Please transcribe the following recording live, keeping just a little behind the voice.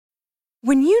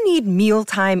When you need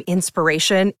mealtime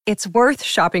inspiration, it's worth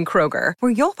shopping Kroger,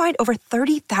 where you'll find over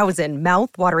 30,000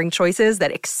 mouth-watering choices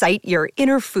that excite your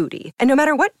inner foodie. And no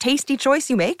matter what tasty choice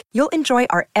you make, you'll enjoy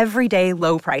our everyday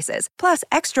low prices, plus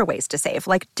extra ways to save,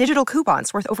 like digital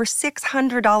coupons worth over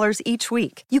 $600 each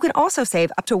week. You can also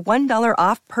save up to $1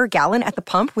 off per gallon at the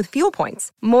pump with fuel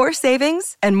points. More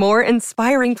savings and more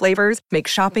inspiring flavors make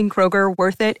shopping Kroger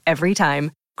worth it every time.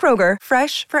 Kroger,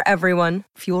 fresh for everyone.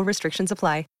 Fuel restrictions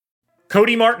apply.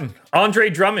 Cody Martin, Andre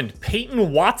Drummond,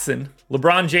 Peyton Watson,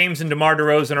 LeBron James, and DeMar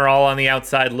DeRozan are all on the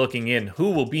outside looking in.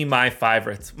 Who will be my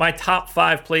favorites? My top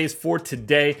 5 plays for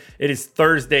today. It is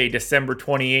Thursday, December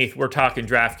 28th. We're talking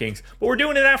DraftKings, but we're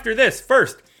doing it after this.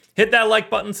 First, hit that like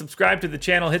button, subscribe to the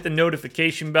channel, hit the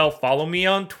notification bell, follow me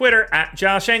on Twitter at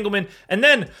Josh Engelman, and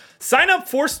then sign up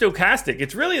for Stokastic.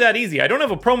 It's really that easy. I don't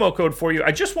have a promo code for you.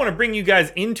 I just want to bring you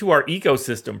guys into our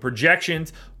ecosystem.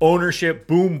 Projections, ownership,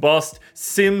 boom bust,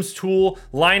 Sims tool,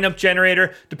 lineup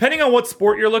generator. Depending on what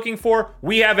sport you're looking for,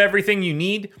 we have everything you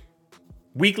need.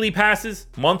 Weekly passes,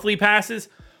 monthly passes.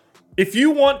 If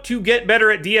you want to get better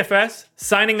at DFS,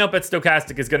 signing up at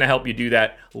Stokastic is going to help you do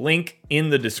that. Link in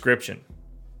the description.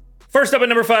 First up at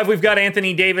number 5, we've got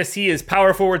Anthony Davis. He is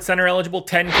power forward center eligible,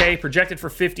 10K, projected for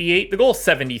 58. The goal is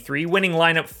 73, winning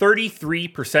lineup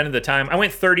 33% of the time. I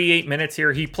went 38 minutes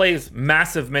here. He plays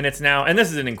massive minutes now, and this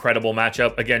is an incredible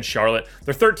matchup against Charlotte.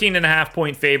 They're 13.5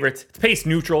 point favorites. It's pace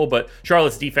neutral, but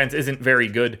Charlotte's defense isn't very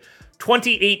good.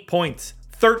 28 points,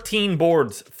 13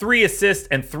 boards, 3 assists,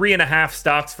 and 3.5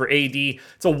 stocks for AD.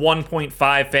 It's a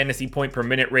 1.5 fantasy point per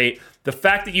minute rate. The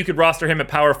fact that you could roster him at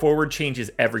power forward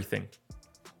changes everything.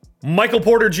 Michael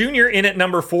Porter Jr. in at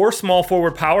number 4, small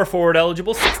forward, power forward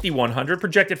eligible, 6,100,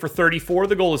 projected for 34.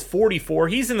 The goal is 44.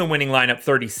 He's in the winning lineup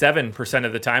 37%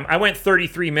 of the time. I went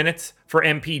 33 minutes for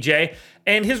MPJ,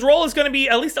 and his role is going to be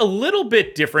at least a little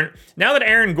bit different now that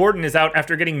Aaron Gordon is out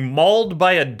after getting mauled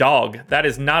by a dog. That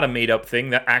is not a made-up thing.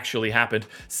 That actually happened.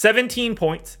 17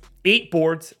 points. 8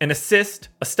 boards, an assist,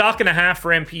 a stock and a half for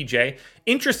MPJ.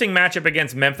 Interesting matchup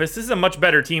against Memphis. This is a much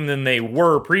better team than they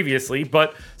were previously,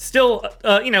 but still,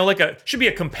 should be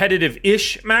a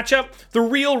competitive-ish matchup. The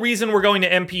real reason we're going to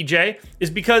MPJ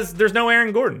is because there's no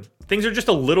Aaron Gordon. Things are just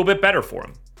a little bit better for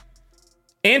him.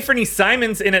 Anthony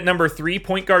Simons in at number 3,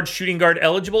 point guard, shooting guard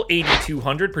eligible,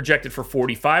 8,200, projected for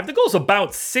 45. The goal's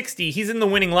about 60. He's in the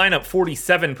winning lineup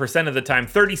 47% of the time.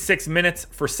 36 minutes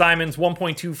for Simons,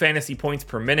 1.2 fantasy points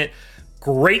per minute.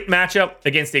 Great matchup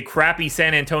against a crappy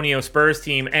San Antonio Spurs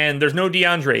team, and there's no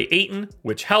DeAndre Ayton,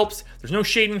 which helps. There's no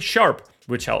Shaedon Sharpe,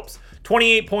 which helps.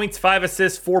 28 points, 5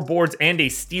 assists, 4 boards, and a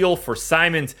steal for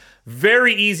Simons.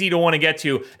 Very easy to want to get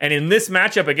to. And in this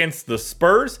matchup against the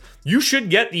Spurs, you should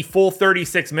get the full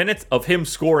 36 minutes of him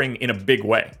scoring in a big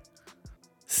way.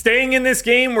 Staying in this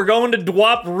game, we're going to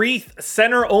Dwop Reith,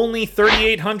 center only,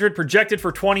 3,800, projected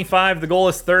for 25. The goal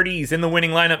is 30. He's in the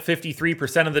winning lineup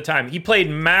 53% of the time. He played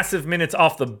massive minutes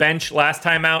off the bench last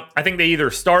time out. I think they either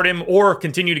start him or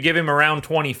continue to give him around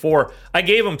 24. I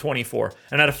gave him 24.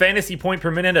 And at a fantasy point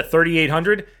per minute at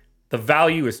 3,800, the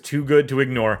value is too good to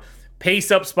ignore.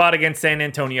 Pace up spot against San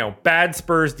Antonio. Bad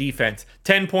Spurs defense.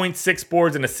 10 points, 6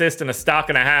 boards, an assist, and a stock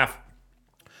and a half.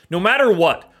 No matter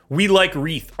what, we like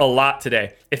Reith a lot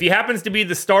today. If he happens to be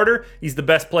the starter, he's the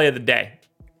best play of the day.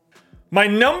 My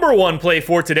number 1 play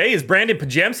for today is Brandon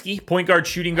Pajemski, point guard,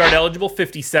 shooting guard eligible,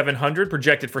 5,700,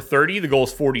 projected for 30. The goal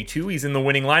is 42. He's in the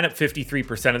winning lineup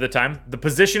 53% of the time. The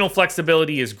positional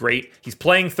flexibility is great. He's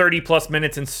playing 30 plus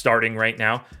minutes and starting right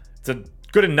now. It's a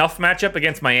good enough matchup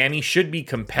against Miami, should be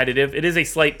competitive. It is a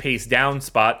slight pace down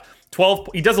spot.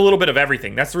 He does a little bit of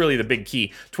everything. That's really the big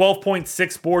key.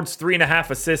 12.6 boards, 3.5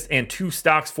 assists, and 2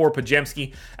 stocks for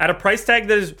Pajemski at a price tag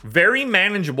that is very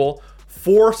manageable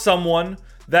for someone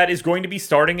that is going to be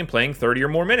starting and playing 30 or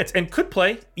more minutes and could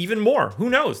play even more. Who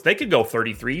knows? They could go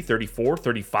 33, 34,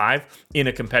 35 in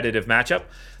a competitive matchup.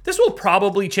 This will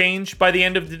probably change by the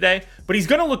end of the day, but he's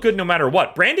going to look good no matter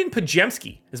what. Brandon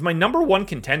Pajemski is my number 1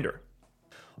 contender.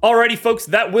 Alrighty, folks,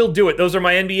 that will do it. Those are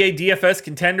my NBA DFS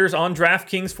contenders on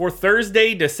DraftKings for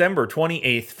Thursday, December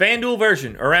 28th. FanDuel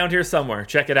version around here somewhere.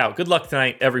 Check it out. Good luck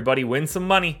tonight, everybody. Win some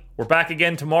money. We're back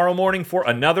again tomorrow morning for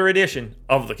another edition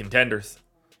of the Contenders.